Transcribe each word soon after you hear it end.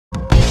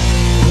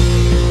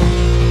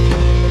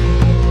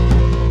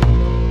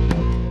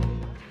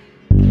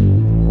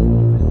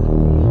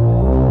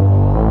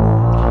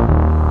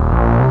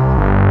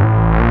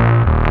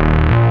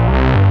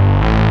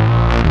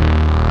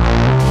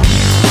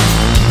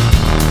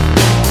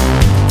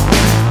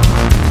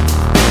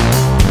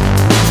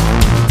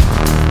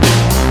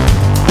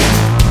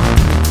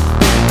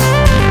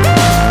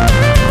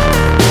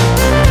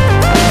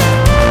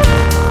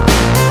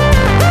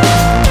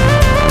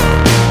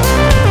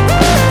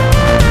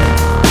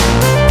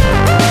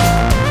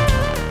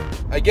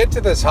get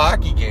to this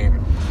hockey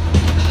game.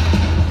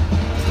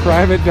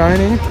 Private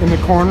dining in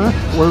the corner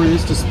where we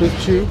used to spit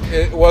chew.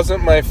 It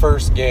wasn't my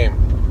first game.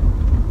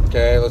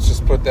 Okay, let's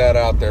just put that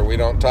out there. We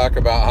don't talk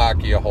about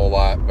hockey a whole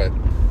lot, but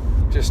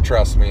just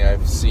trust me,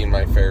 I've seen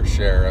my fair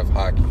share of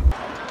hockey.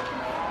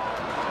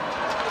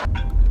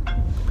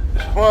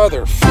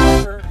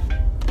 Motherfucker.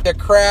 The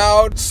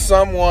crowd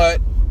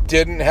somewhat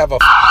didn't have a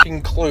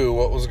fucking clue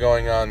what was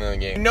going on in the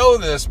game. I know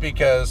this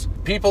because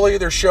people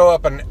either show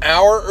up an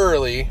hour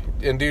early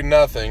and do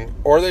nothing,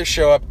 or they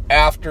show up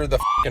after the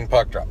fucking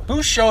puck drop.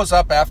 Who shows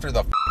up after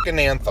the fucking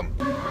anthem?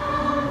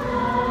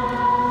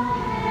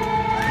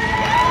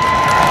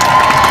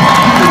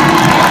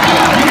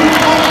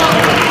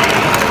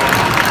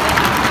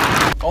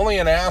 Only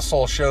an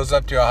asshole shows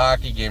up to a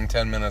hockey game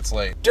 10 minutes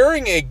late.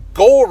 During a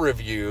goal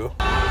review,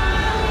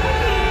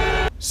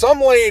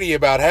 some lady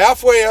about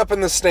halfway up in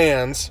the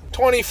stands,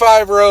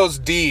 25 rows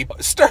deep,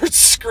 starts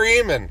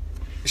screaming.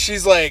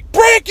 She's like,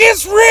 break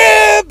his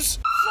ribs!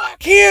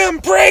 Fuck him,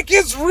 break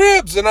his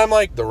ribs! And I'm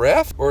like, the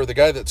ref? Or the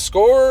guy that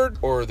scored?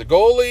 Or the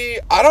goalie?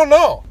 I don't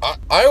know.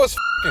 I was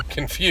fucking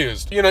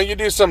confused. You know, you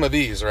do some of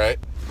these, right?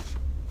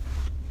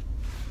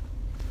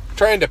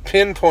 Trying to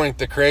pinpoint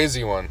the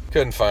crazy one.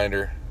 Couldn't find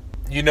her.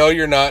 You know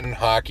you're not in a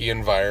hockey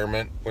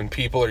environment when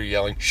people are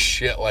yelling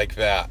shit like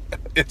that.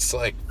 It's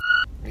like,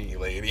 me,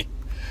 lady.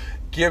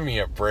 Give me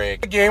a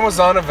break. The game was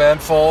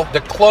uneventful.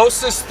 The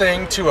closest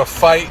thing to a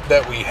fight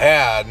that we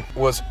had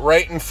was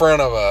right in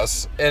front of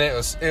us, and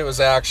it was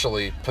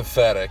actually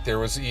pathetic. There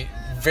was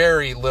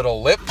very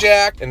little lip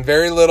jack and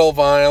very little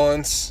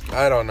violence.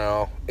 I don't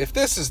know if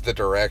this is the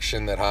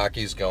direction that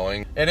hockey's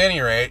going. At any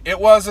rate, it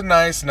was a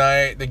nice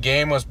night. The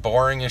game was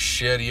boring as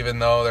shit, even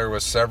though there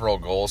was several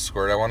goals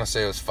scored. I want to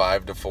say it was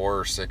 5-4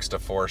 or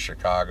 6-4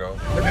 Chicago.